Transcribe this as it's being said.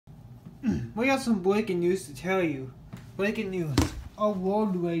We got some breaking news to tell you. Breaking news. A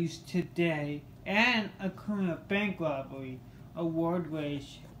road rage today and a criminal bank robbery. A road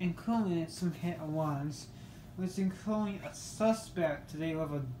rage, including some hit and runs, was including a suspect today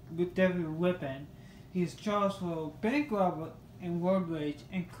with a deadly weapon. He is charged for bank robbery and road rage,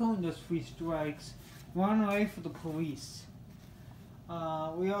 including those 3 strikes. Run away for the police.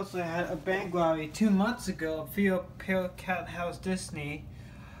 We also had a bank robbery 2 months ago at Field Cat House Disney.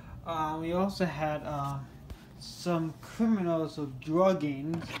 We also had some criminals of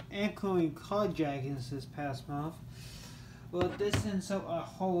drugging, including carjackings this past month. Well, this ends up a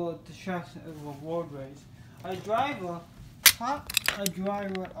whole distraction of a road race. A driver caught a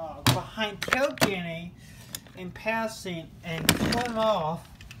driver behind tailgating and passing and pulling off,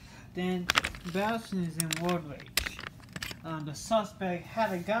 then bouncing is in road rage. The suspect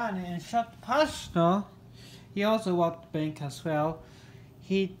had a gun and shot the passenger. He also robbed the bank as well.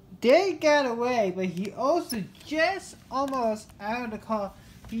 He did get away, but he also just almost out of the car.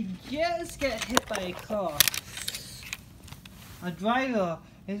 He just got hit by a car. A driver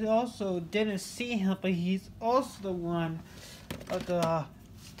is also didn't see him, but he's also the one of the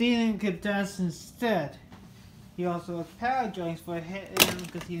stealing contestant instead. He also apologized for hitting him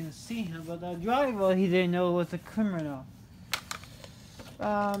because he didn't see him, but the driver he didn't know was a criminal.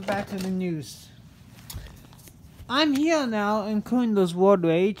 Back to the news. I'm here now, including those road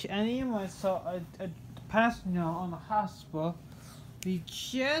rage, and even when I saw a passenger on the hospital, we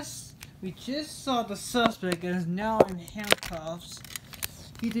just saw the suspect is now in handcuffs.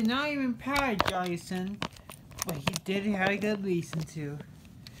 He did not even apologize, but he did have a good reason to.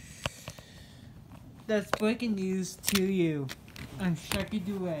 That's breaking news to you. I'm Sharky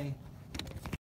Dewey.